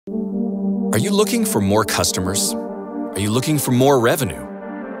Are you looking for more customers? Are you looking for more revenue?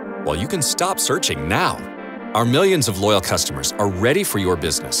 Well, you can stop searching now. Our millions of loyal customers are ready for your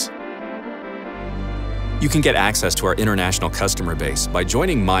business. You can get access to our international customer base by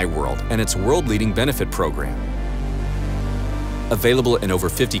joining myworld and its world-leading benefit program. Available in over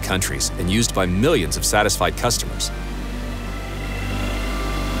 50 countries and used by millions of satisfied customers.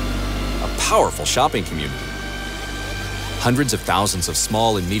 A powerful shopping community. Hundreds of thousands of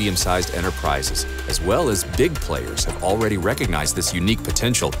small and medium-sized enterprises, as well as big players, have already recognized this unique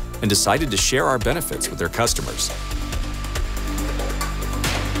potential and decided to share our benefits with their customers.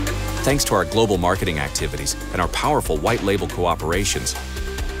 Thanks to our global marketing activities and our powerful white label cooperations,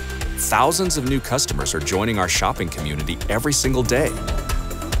 thousands of new customers are joining our shopping community every single day.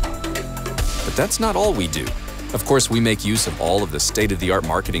 But that's not all we do. Of course, we make use of all of the state-of-the-art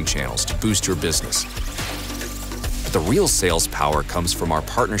marketing channels to boost your business. The real sales power comes from our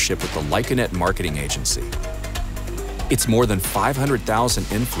partnership with the Lycanet marketing agency. Its more than 500,000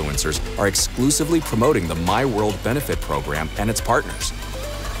 influencers are exclusively promoting the myworld benefit program and its partners.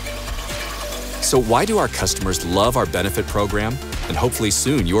 So why do our customers love our benefit program, and hopefully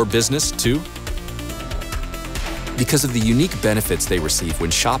soon your business too? Because of the unique benefits they receive when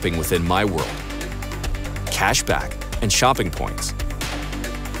shopping within myworld. Cashback and shopping points.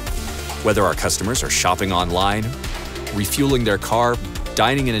 Whether our customers are shopping online, refueling their car,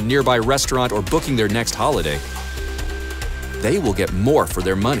 dining in a nearby restaurant, or booking their next holiday, they will get more for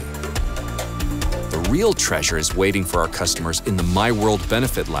their money. The real treasure is waiting for our customers in the myworld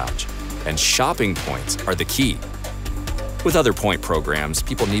Benefit Lounge, and shopping points are the key. With other point programs,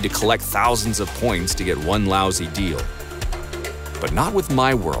 people need to collect thousands of points to get one lousy deal. But not with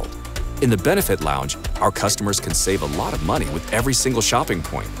myworld. In the Benefit Lounge, our customers can save a lot of money with every single shopping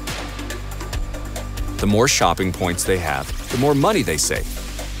point. The more shopping points they have, the more money they save.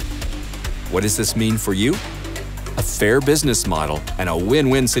 What does this mean for you? A fair business model and a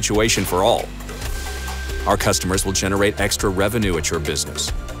win-win situation for all. Our customers will generate extra revenue at your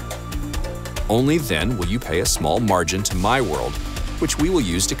business. Only then will you pay a small margin to myworld, which we will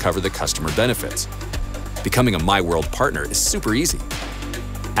use to cover the customer benefits. Becoming a myworld partner is super easy.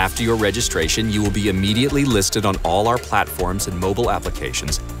 After your registration, you will be immediately listed on all our platforms and mobile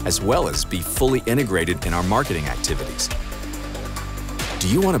applications, as well as be fully integrated in our marketing activities. Do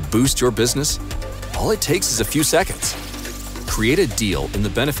you want to boost your business? All it takes is a few seconds. Create a deal in the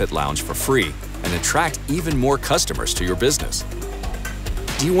Benefit Lounge for free and attract even more customers to your business.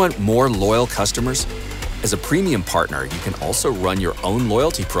 Do you want more loyal customers? As a premium partner, you can also run your own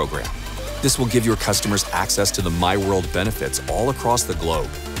loyalty program. This will give your customers access to the myworld benefits all across the globe,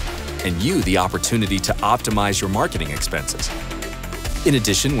 and you the opportunity to optimize your marketing expenses. In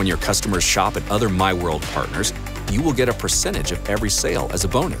addition, when your customers shop at other myworld partners, you will get a percentage of every sale as a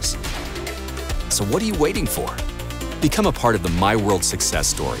bonus. So what are you waiting for? Become a part of the myworld success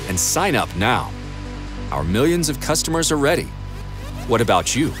story and sign up now. Our millions of customers are ready. What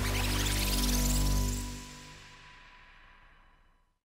about you?